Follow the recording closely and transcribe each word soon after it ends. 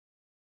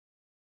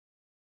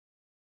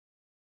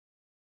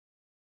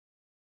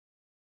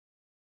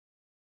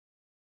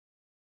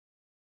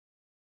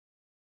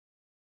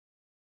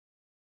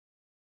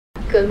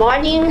Good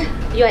morning,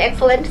 Your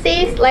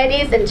Excellencies,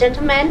 ladies and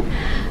gentlemen.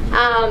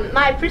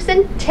 My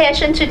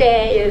presentation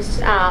today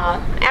is,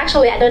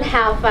 actually I don't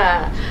have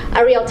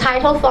a real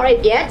title for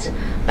it yet,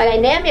 but I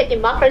named it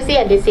Democracy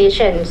and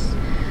Decisions.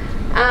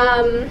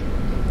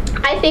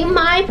 I think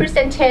my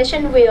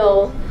presentation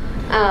will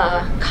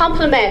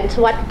complement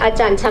what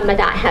Ajahn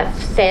Tamada have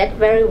said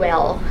very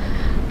well.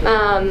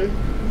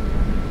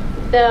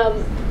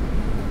 The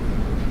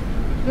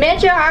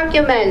major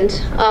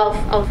argument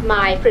of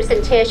my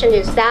presentation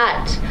is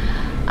that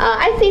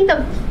I think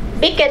the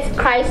biggest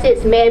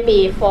crisis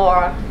maybe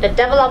for the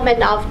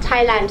development of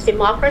Thailand's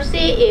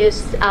democracy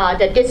is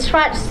the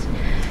distrust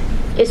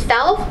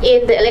itself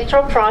in the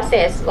electoral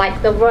process,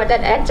 like the word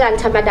that Ajahn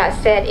Tamada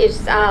said,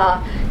 is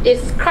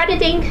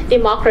discrediting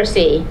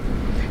democracy.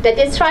 The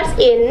distrust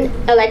in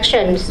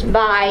elections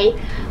by,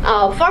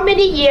 for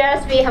many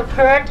years we have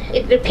heard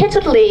it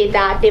repeatedly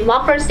that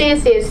democracy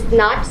is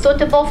not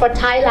suitable for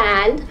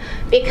Thailand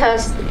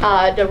because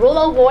the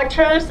rural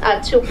voters are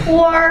too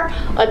poor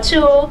or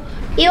too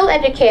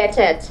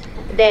ill-educated.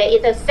 They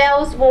either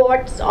sell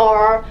votes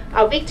or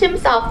are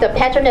victims of the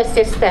patronage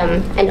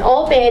system and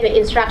obey the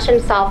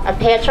instructions of a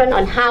patron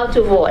on how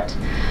to vote.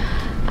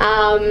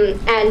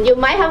 And you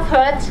might have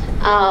heard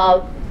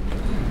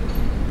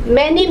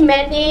many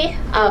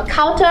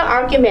counter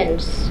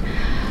arguments.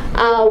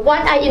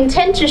 What I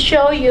intend to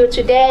show you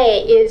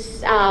today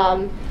is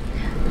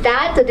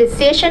that the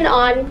decision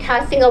on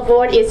casting a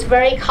vote is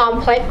very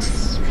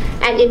complex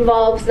and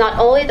involves not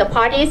only the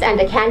parties and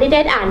the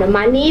candidate and the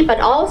money, but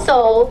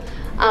also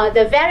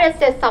the various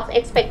sets of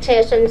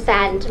expectations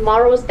and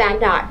moral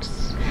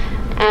standards.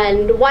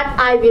 And what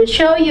I will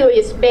show you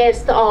is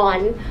based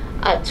on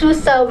two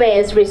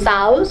surveys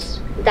results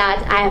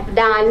that I have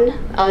done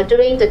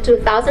during the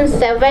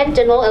 2007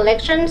 general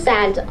elections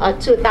and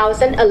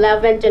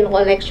 2011 general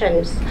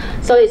elections.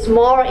 So it's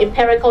more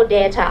empirical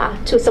data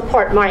to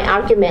support my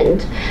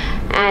argument.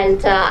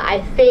 And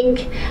I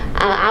think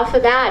after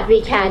that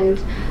we can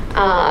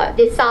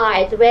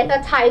decide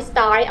whether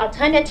Thai-style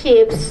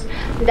alternatives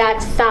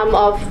that some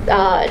of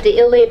the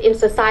elite in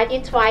society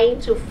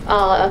trying to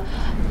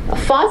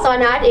force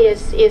on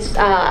us is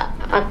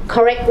a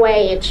correct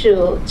way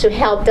to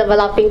help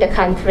developing the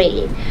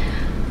country.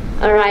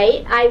 All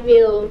right, I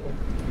will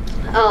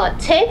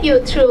take you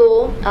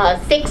through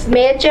 6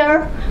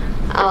 major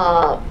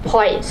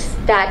points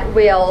that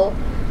will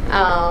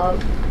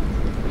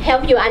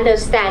help you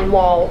understand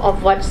more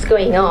of what's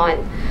going on.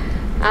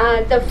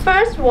 The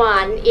first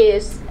one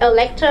is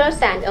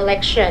electors and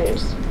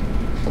elections.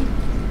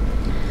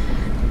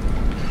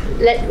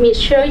 Let me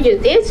show you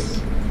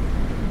this.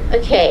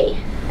 Okay,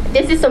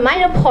 this is a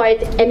minor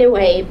point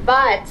anyway,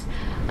 but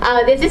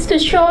this is to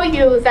show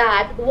you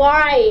that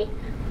why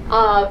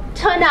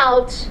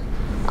turnout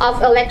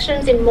of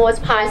elections in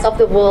most parts of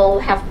the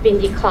world have been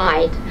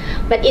declined.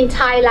 But in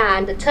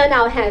Thailand, the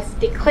turnout has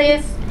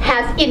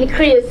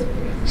increased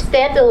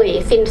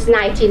steadily since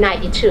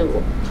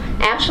 1992.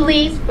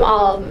 Actually,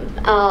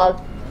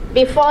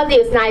 before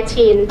this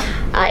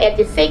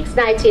 1986,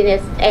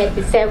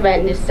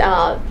 1987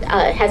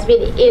 has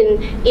been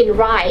in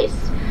rise.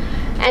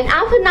 And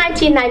after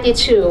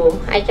 1992,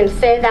 I can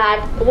say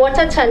that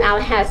voter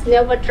turnout has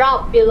never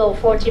dropped below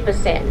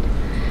 40%.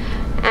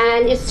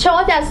 And it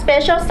shows that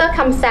special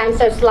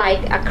circumstances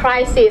like a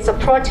crisis or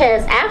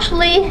protest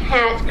actually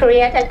had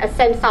created a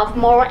sense of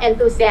more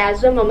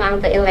enthusiasm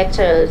among the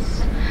electors.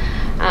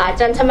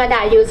 Ajahn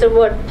Tamada used the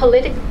word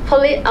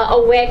politically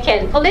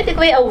awakened.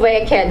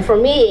 For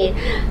me,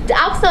 the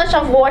upsurge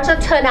of voter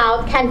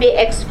turnout can be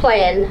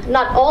explained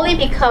not only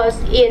because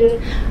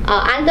under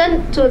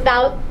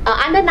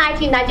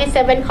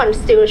 1997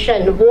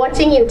 constitution,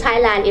 voting in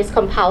Thailand is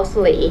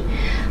compulsory,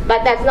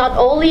 but that's not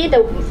only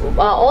the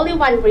only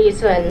one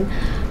reason.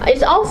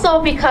 It's also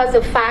because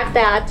of the fact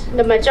that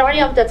the majority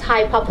of the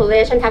Thai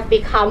population have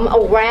become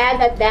aware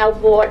that their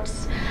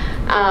votes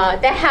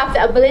they have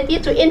the ability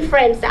to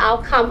influence the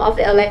outcome of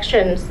the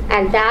elections,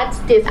 and that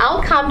this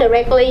outcome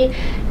directly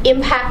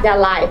impact their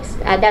lives.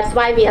 That's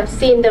why we have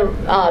seen the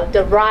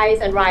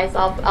rise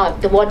of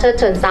the voter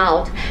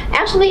turnout.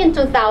 Actually, in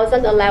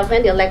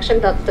 2011, the election,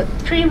 the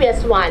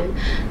previous one,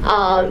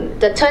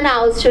 the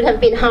turnout should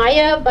have been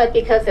higher, but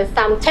because of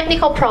some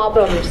technical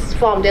problems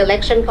from the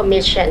election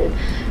commission,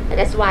 and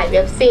that's why we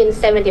have seen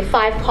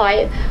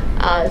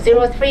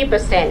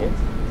 75.03%.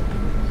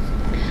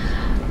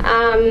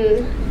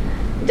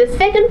 The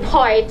second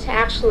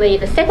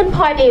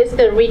point is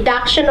the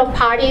reduction of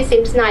parties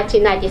since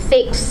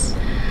 1996.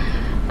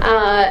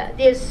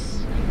 It's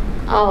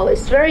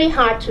very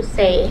hard to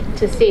see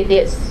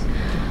this.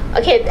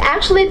 Okay,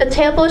 actually the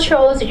table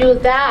shows you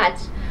that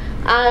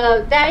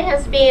there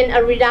has been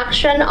a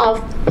reduction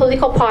of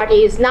political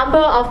parties, number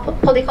of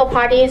political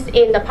parties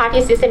in the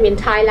party system in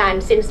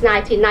Thailand since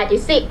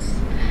 1996.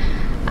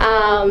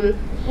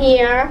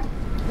 Here,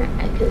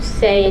 I could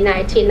say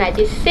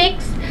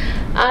 1996.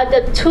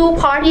 The two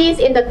parties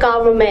in the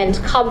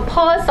government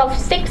composed of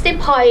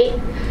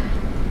 60.8%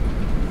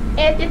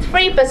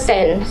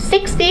 83%,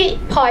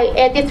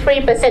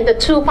 60.83%, the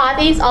two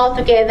parties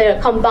altogether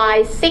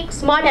combined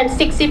more than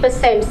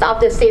 60% of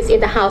the seats in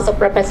the House of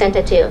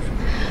Representatives.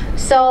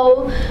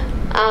 So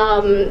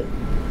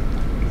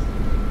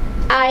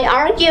I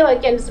argue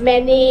against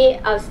many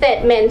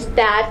statements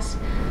that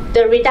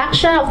the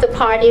reduction of the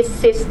party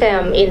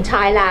system in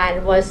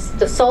Thailand was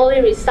the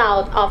solely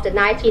result of the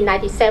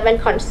 1997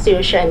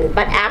 constitution,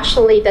 but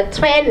actually the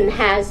trend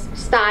has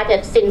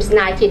started since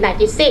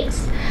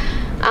 1996.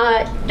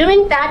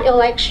 During that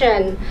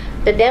election,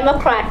 the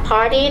Democrat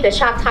Party, the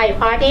Chak Thai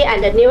Party,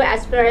 and the New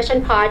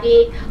Aspiration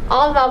Party,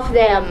 all of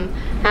them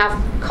have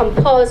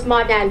composed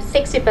more than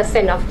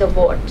 60% of the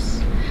votes.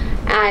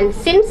 And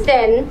since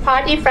then,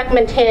 party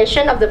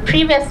fragmentation of the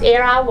previous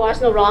era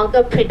was no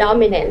longer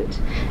predominant.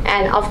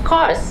 And of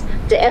course,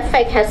 the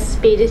effect has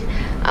been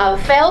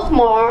felt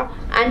more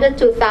under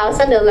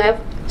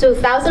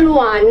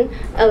 2001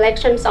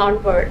 elections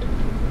onward.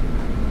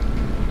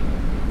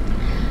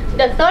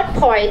 The third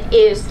point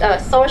is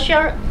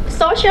social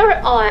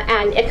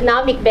and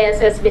economic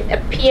basis which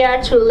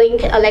appear to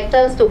link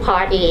electors to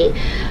party.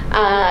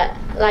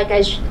 Like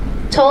I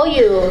told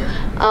you,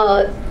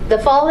 the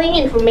following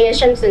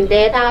information and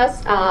data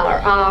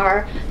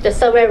are the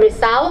survey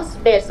results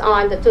based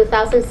on the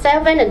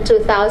 2007 and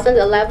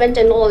 2011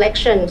 general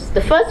elections.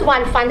 The first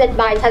one funded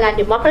by Thailand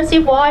Democracy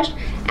Watch,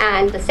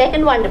 and the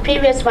second one, the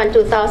previous one,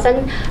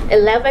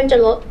 2011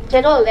 general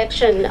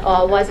election,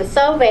 was a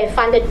survey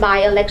funded by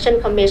Election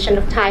Commission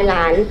of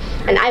Thailand.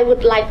 And I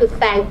would like to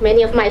thank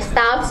many of my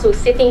staffs who are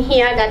sitting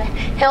here that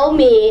helped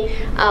me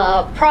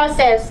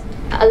process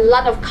a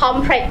lot of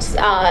complex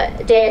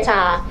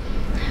data.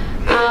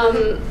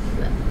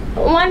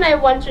 One I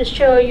want to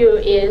show you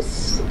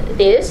is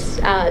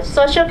this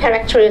social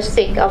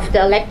characteristic of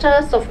the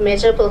electors of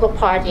major political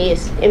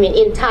parties. I mean,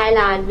 in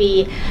Thailand,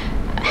 we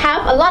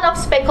have a lot of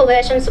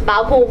speculations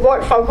about who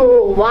vote for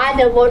who, why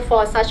they vote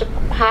for such a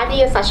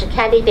party or such a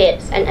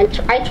candidate, and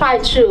I try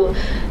to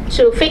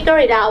figure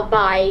it out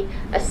by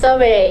a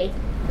survey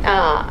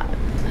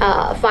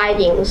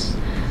findings.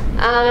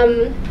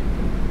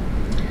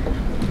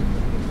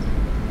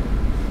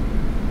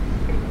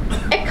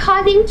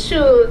 According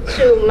to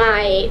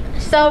my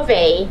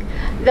survey,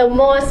 the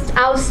most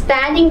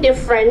outstanding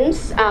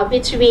difference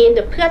between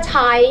the Pheu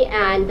Thai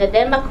and the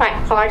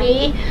Democrat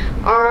Party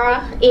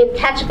are in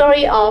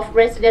category of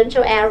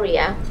residential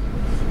area.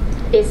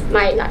 This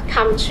might not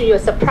come to your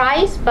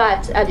surprise,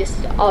 but this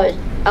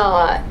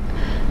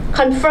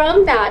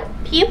confirmed that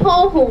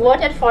people who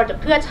voted for the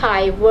Pheu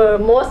Thai were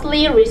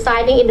mostly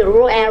residing in the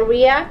rural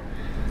area.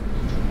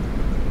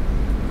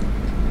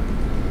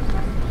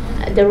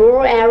 And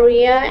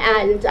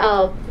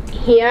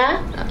here,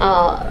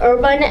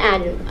 urban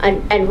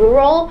and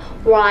rural,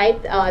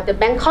 right? The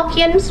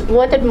Bangkokians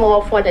voted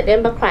more for the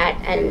Democrat,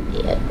 and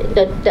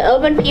the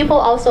urban people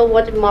also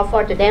voted more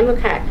for the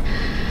Democrat.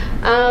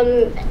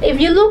 If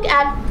you look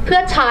at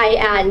Pheu Thai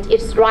and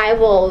its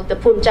rival, the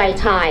Phumjai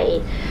Thai,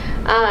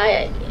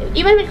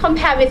 even when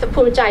compared with the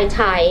Phumjai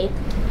Thai,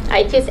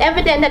 it is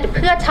evident that the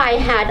Pheu Thai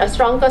had a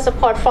stronger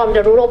support from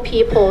the rural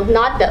people,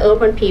 not the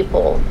urban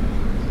people,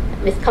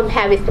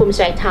 compared with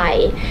Phumjai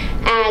Thai.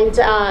 And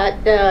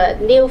the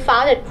new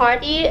founded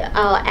party,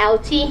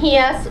 LT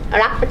here,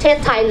 Rak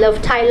Pratet Thai,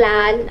 Love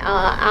Thailand,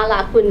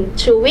 Ala Kun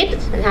Chuvit,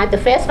 the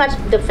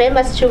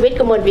famous Chuvit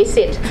Kumon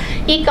visit.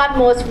 He got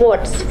most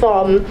votes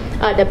from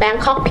the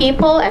Bangkok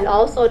people and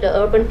also the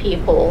urban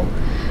people.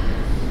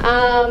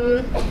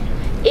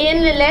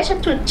 In relation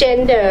to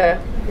gender,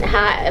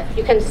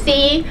 you can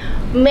see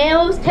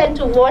males tend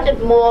to vote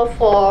more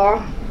for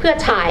Pheu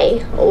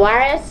Thai,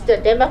 whereas the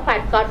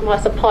Democrat got more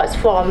support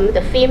from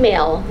the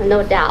female,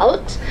 no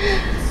doubt.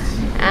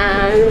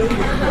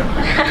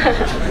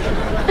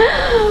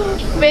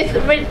 With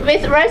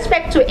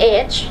respect to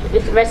age,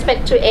 this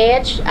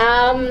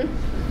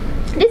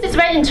is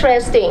very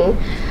interesting.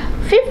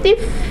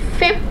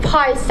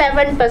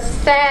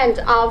 55.7%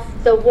 of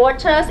the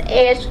voters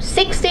aged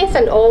 60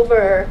 and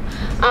over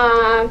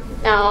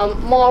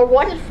more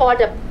voted for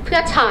the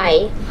Pheu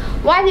Thai.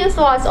 Why this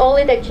was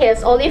only the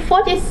case, only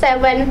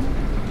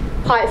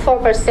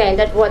 47.4%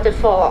 that voted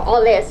for,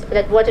 or less,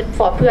 that voted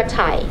for Pheu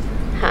Thai.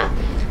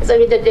 So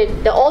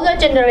the older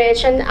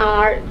generation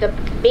are the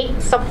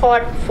big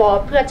support for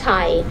Pheu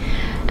Thai.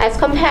 As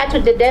compared to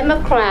the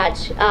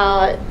Democrats,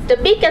 the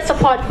biggest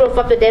support group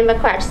of the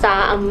Democrats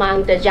are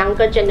among the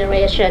younger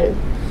generation,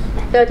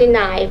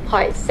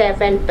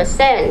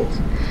 39.7%.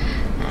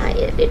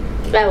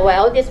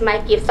 Well, this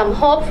might give some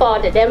hope for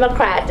the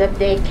Democrats that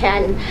they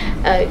can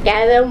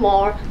gather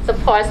more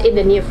support in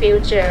the near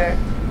future.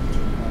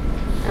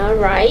 All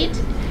right.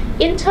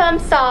 In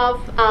terms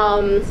of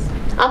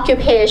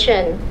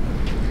occupation,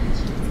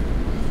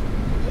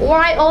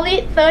 why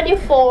only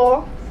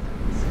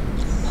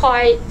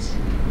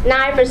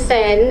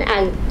 34.9%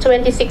 and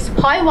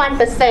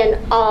 26.1%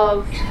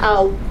 of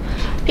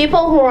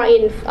people who are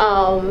in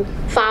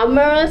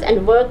farmers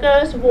and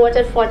workers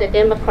voted for the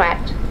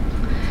Democrat.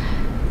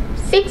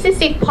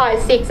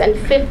 66.6 and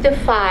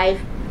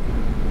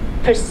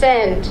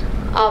 55%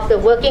 of the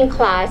working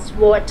class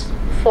vote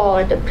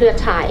for the Pheu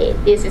Thai.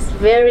 This is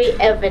very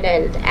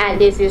evident, and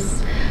this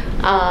is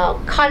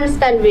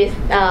constant with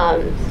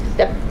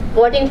the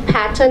voting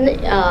pattern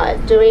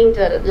during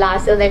the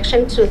last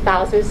election,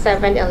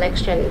 2007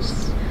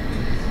 elections.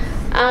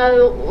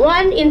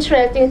 One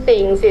interesting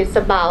thing is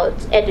about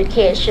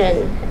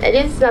education. It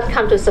is not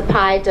come to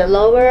surprise the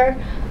lower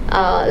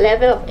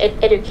level of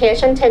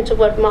education tend to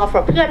vote more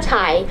for Pheu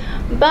Thai,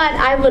 but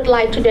I would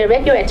like to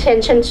direct your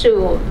attention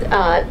to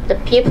the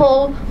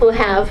people who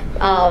have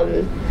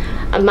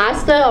a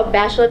master or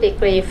bachelor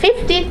degree.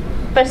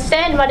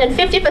 50%, more than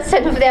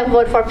 50% of them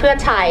vote for Pheu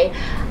Thai.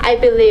 I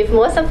believe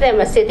most of them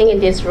are sitting in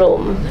this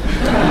room.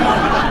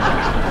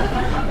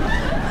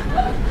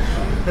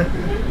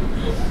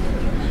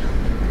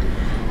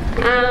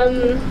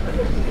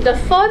 The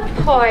fourth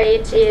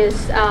point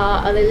is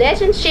a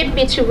relationship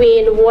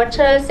between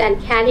voters and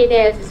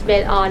candidates is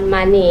based on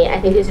money.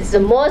 I think this is the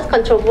most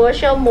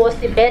controversial,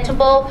 most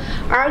debatable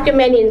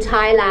argument in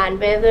Thailand,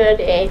 whether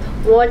they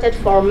voted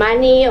for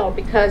money or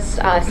because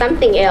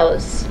something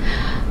else.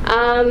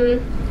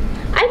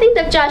 I think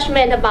the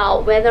judgment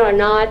about whether or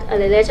not a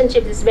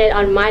relationship is based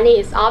on money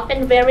is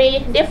often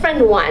very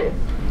different one,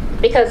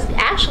 because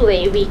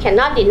actually we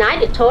cannot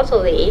deny it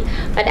totally,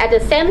 but at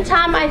the same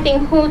time I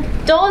think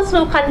those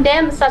who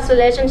condemn such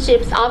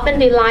relationships often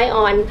rely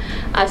on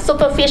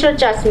superficial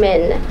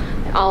judgment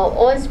or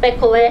own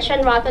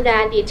speculation rather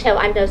than detailed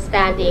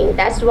understanding.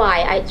 That's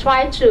why I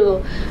try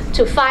to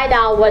find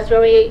out what's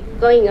really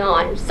going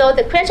on. So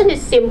the question is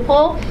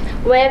simple: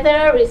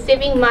 whether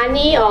receiving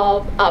money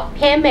or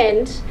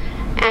payment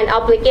an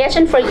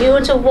obligation for you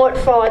to vote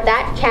for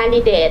that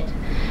candidate.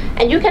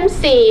 And you can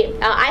see,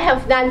 I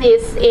have done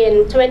this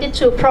in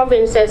 22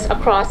 provinces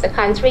across the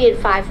country in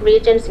 5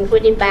 regions,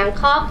 including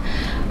Bangkok.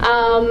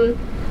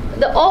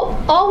 The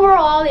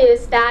overall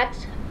is that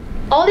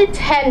only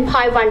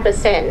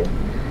 10.1%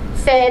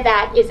 say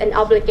that it's an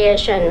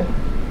obligation.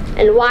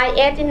 And why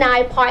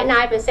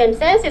 89.9%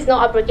 says it's no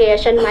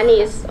obligation, money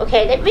is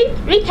okay.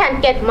 We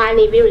can get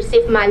money, we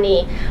receive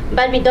money,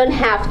 but we don't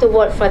have to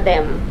vote for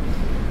them.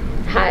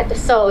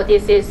 So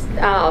this is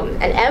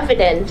an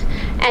evidence,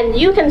 and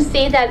you can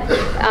see that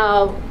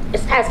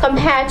as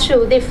compared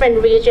to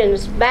different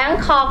regions,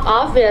 Bangkok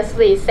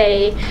obviously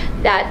say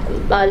that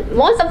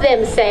most of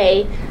them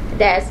say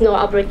there's no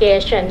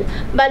obligation.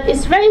 But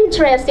it's very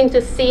interesting to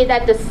see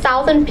that the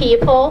southern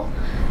people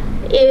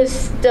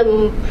is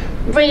the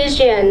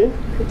region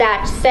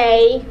that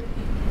say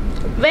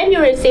when you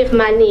receive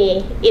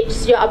money,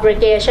 it's your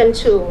obligation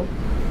to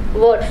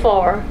vote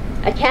for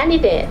a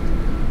candidate.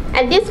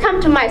 And this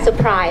comes to my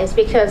surprise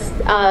because,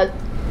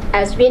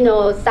 as we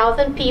know,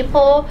 southern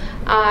people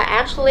are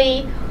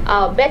actually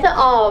better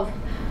off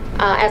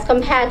as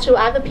compared to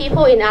other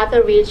people in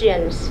other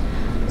regions.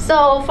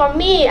 So for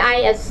me,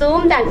 I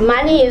assume that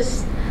money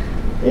is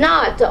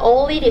not the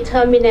only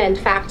determinant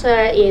factor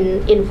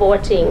in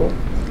voting.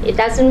 It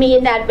doesn't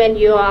mean that when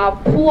you are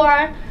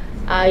poor,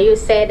 you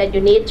say that you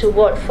need to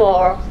vote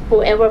for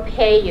whoever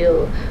pay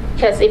you.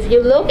 Because if you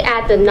look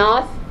at the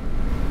North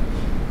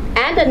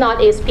and the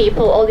Northeast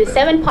people, only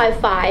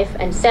 7.5%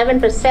 and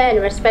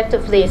 7%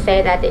 respectively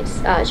say that it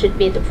should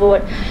be the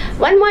vote.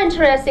 One more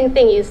interesting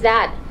thing is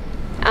that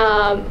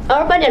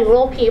urban and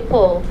rural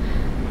people,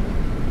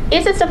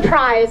 it's a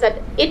surprise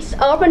that it's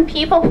urban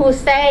people who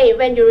say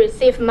when you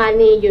receive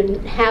money, you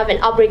have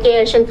an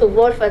obligation to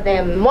vote for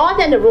them, more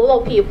than the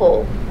rural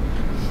people.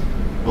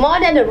 More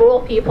than the rural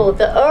people,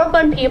 the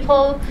urban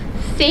people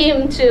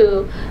seem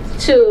to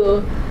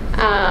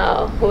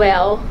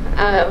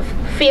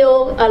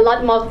feel a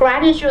lot more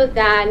gratitude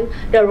than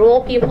the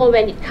rural people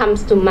when it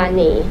comes to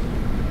money.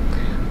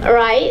 All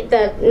right,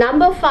 the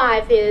number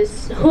 5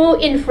 is who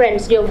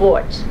influenced your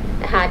vote.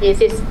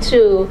 This is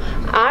to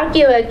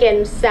argue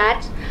against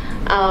that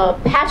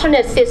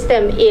patronage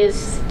system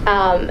is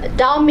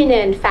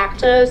dominant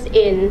factors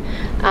in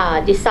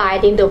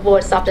deciding the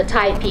votes of the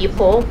Thai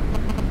people.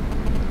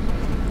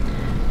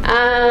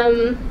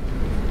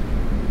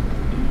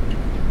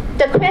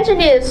 The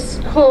question is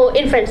who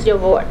influenced your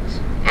vote,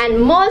 and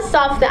most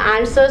of the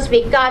answers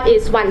we got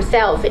is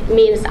oneself. It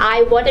means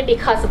I voted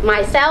because of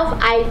myself.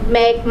 I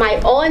make my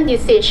own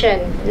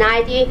decision.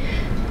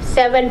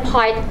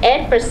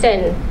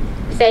 97.8%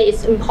 say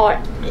it's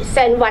important.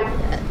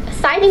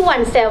 Citing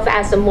oneself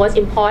as the most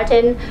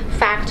important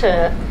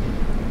factor.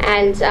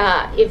 And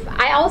if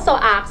I also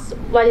ask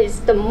what is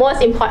the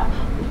most important,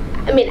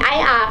 I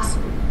ask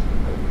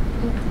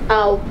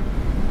of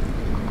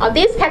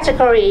these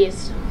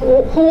categories,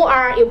 who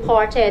are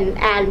important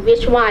and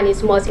which one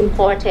is most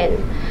important.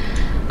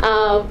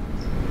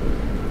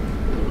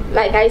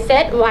 Like I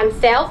said,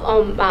 oneself,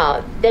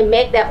 they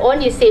make their own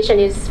decision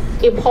is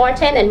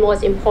important and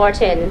most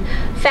important.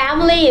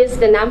 Family is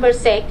the number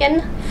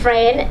 2nd,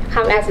 friend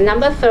come as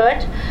number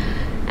 3rd.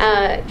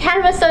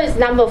 Canvasser is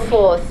number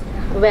 4th.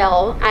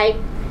 Well,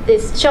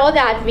 this show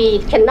that we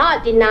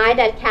cannot deny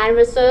that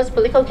canvassers,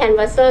 political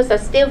canvassers are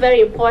still very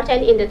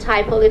important in the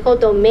Thai political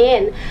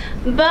domain.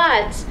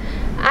 But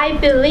I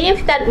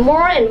believe that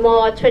more and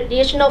more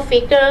traditional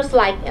figures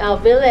like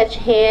village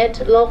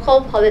head,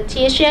 local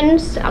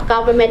politicians,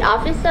 government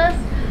officers,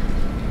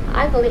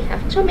 I only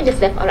have 2 minutes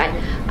left, all right,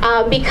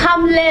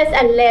 become less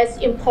and less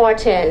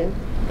important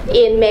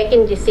in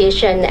making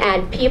decisions,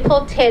 and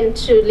people tend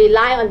to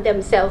rely on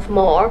themselves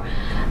more.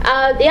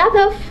 The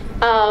other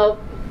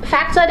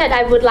factor that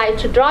I would like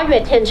to draw your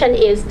attention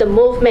is the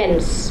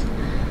movements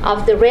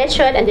of the red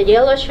shirt and the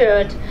yellow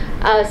shirt.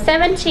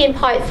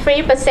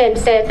 17.3%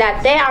 said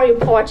that they are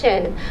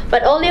important,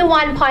 but only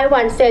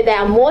 1.1% said they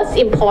are most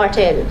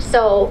important.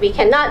 So we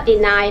cannot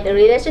deny the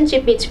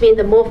relationship between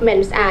the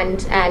movements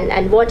and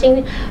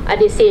voting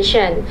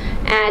decision.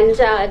 And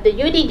the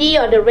UDD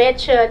or the red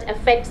shirt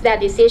affects that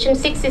decision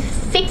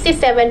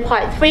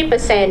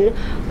 67.3%,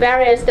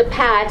 whereas the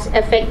patch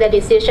affect the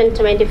decision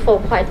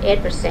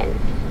 24.8%.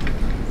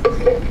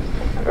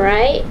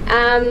 Right?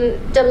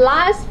 The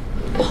last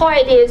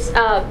point is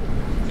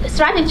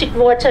strategic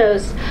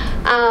voters.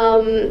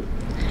 I've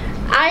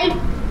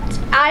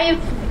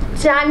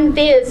done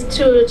this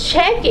to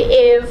check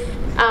if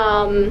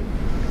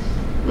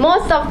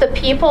most of the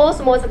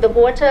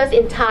voters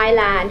in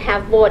Thailand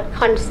have voted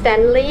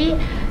constantly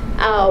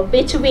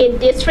between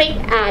district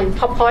and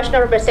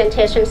proportional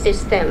representation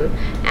system.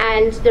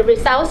 And the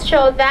results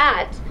show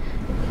that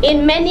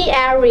in many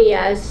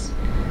areas,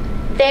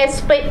 they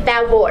split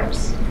their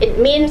votes. It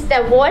means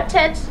they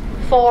voted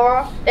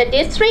for the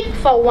district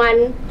for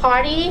one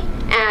party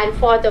and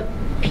for the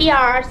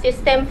PR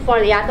system for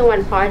the other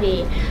one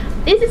party.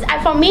 This is,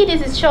 for me,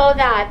 this is show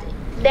that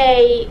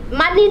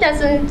money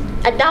doesn't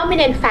a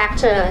dominant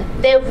factor.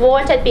 They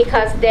voted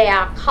because they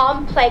are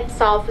complex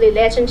of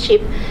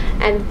relationship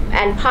and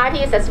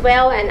parties as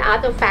well and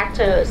other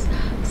factors.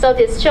 So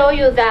this show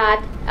you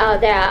that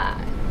there are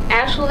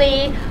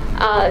actually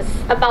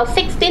about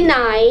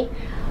 69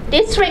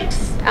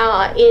 districts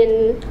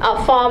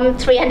form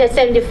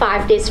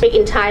 375 districts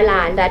in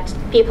Thailand that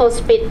people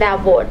split their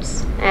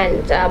votes,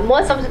 and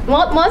most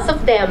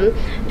of them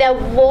they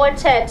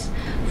voted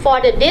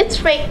for the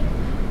district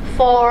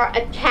for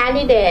a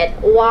candidate,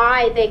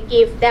 while they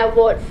give their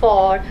vote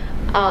for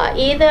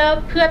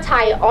either Pheu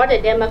Thai or the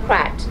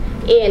Democrat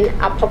in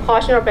a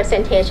proportional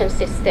representation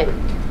system.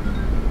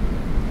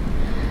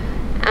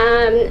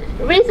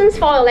 Reasons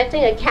for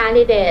electing a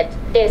candidate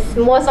is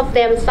most of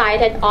them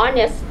cited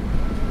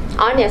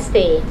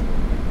honesty.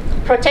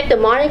 Protect the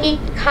monarchy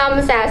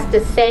comes as the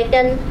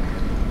second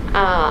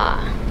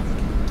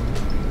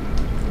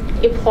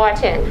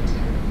important.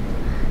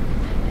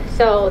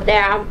 So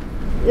there are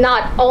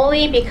not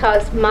only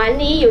because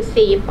money, you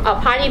see a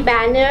party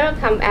banner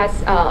come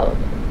as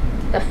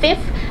the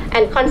fifth,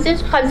 and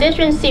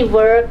constituency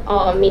work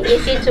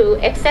easy to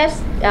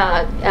access,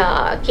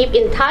 keep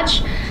in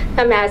touch,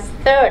 come as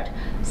third.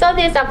 So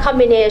these are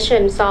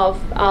combinations of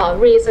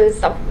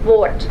reasons of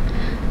vote.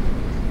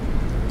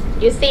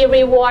 You see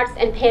rewards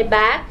and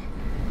payback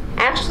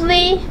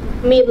actually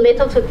mean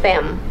little to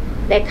them.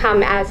 They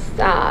come as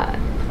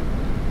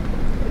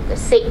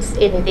six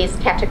in this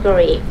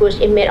category, which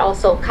it may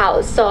also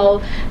count.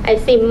 So I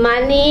think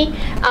money,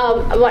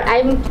 what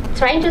I'm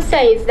trying to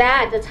say is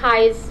that the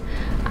Thais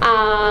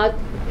are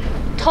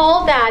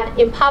told that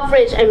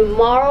impoverished and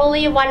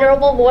morally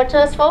vulnerable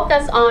voters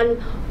focus on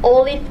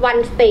only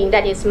one thing,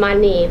 that is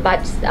money,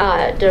 but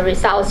the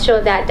results show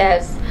that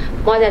there's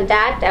more than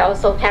that. There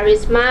also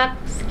charisma,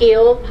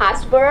 skill,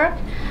 past work,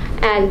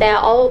 and their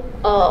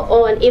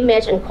own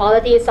image and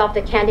qualities of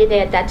the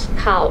candidate that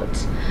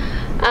count.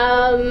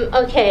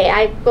 Okay,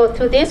 I go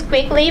through this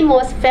quickly.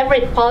 Most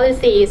favorite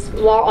policies: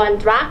 war on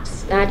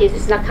drugs. This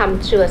is not come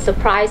to a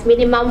surprise.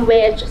 Minimum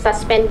wage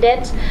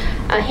suspended.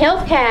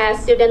 Healthcare,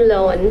 student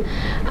loan.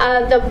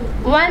 The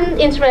one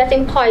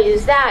interesting point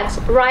is that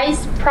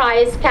rice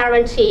price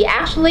guarantee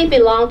actually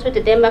belongs to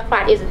the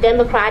Democrat. Is the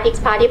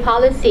Democratic Party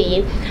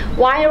policy,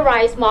 while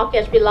rice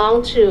mortgage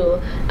belongs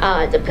to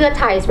the Pheu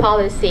Thai's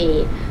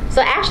policy.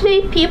 So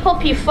actually, people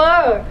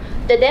prefer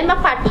the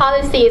Democrat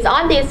policies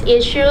on this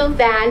issue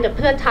than the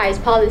Pheu Thai's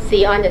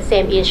policy on the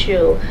same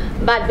issue.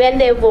 But when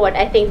they vote,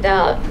 I think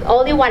the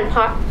only one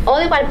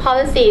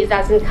policy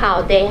doesn't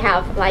count. They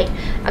have like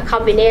a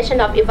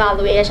combination of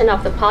evaluation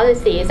of the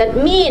policies. That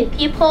means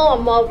people are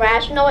more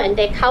rational and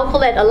they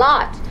calculate a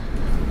lot.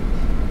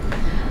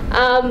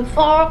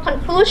 For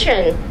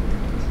conclusion,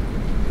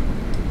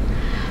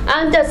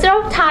 the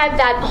stereotype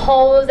that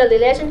holds the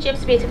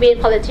relationships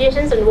between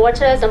politicians and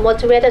voters are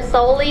motivated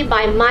solely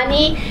by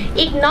money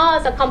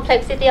ignores the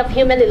complexity of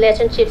human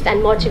relationships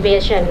and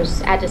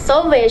motivations. As the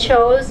survey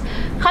shows,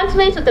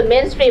 contrary to the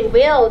mainstream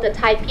will, the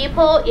Thai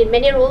people in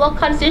many rural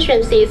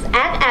constituencies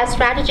act as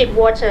strategic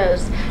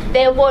voters.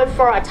 They vote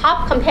for a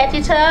top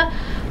competitor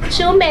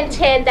to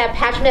maintain their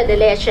passionate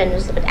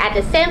relations, but at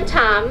the same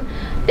time,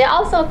 they're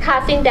also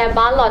casting their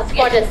ballots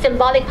for the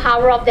symbolic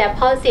power of their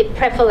policy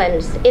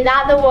preference. In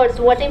other words,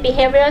 voting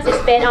behaviors is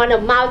based on a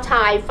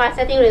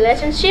multi-faceted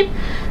relationship.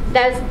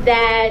 Thus,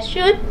 there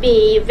should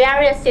be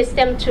various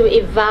systems to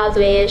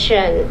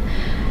evaluation.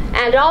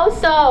 And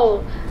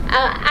also,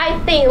 I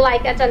think,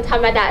 like Ajahn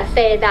Tamada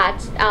said, that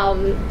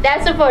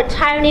there's a word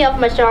tyranny of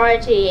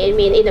majority, I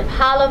mean, in the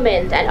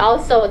parliament, and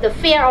also the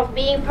fear of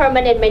being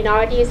permanent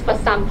minorities for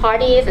some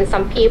parties and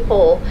some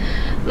people.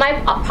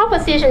 My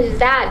proposition is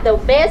that the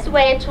best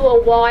way to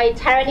avoid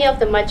tyranny of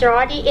the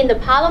majority in the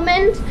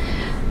parliament,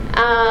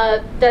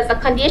 there's a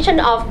condition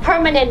of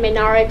permanent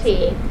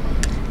minority.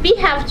 We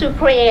have to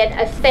create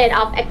a state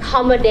of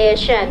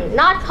accommodation,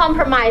 not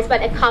compromise,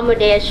 but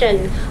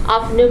accommodation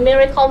of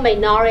numerical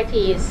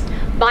minorities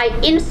by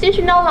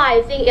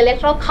institutionalizing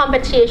electoral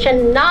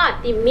competition,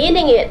 not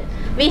demeaning it.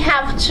 We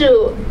have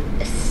to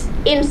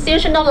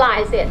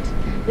institutionalize it,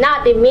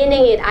 not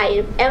demeaning it,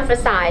 I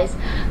emphasize.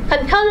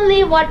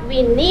 Concurrently, what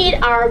we need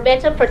are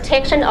better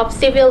protection of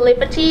civil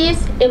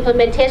liberties,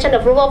 implementation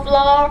of rule of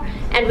law,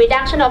 and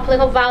reduction of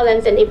political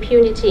violence and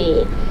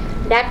impunity.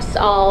 That's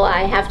all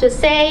I have to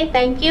say.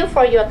 Thank you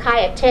for your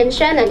kind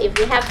attention, and if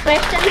you have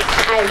questions,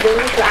 I'm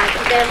willing to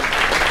answer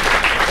them.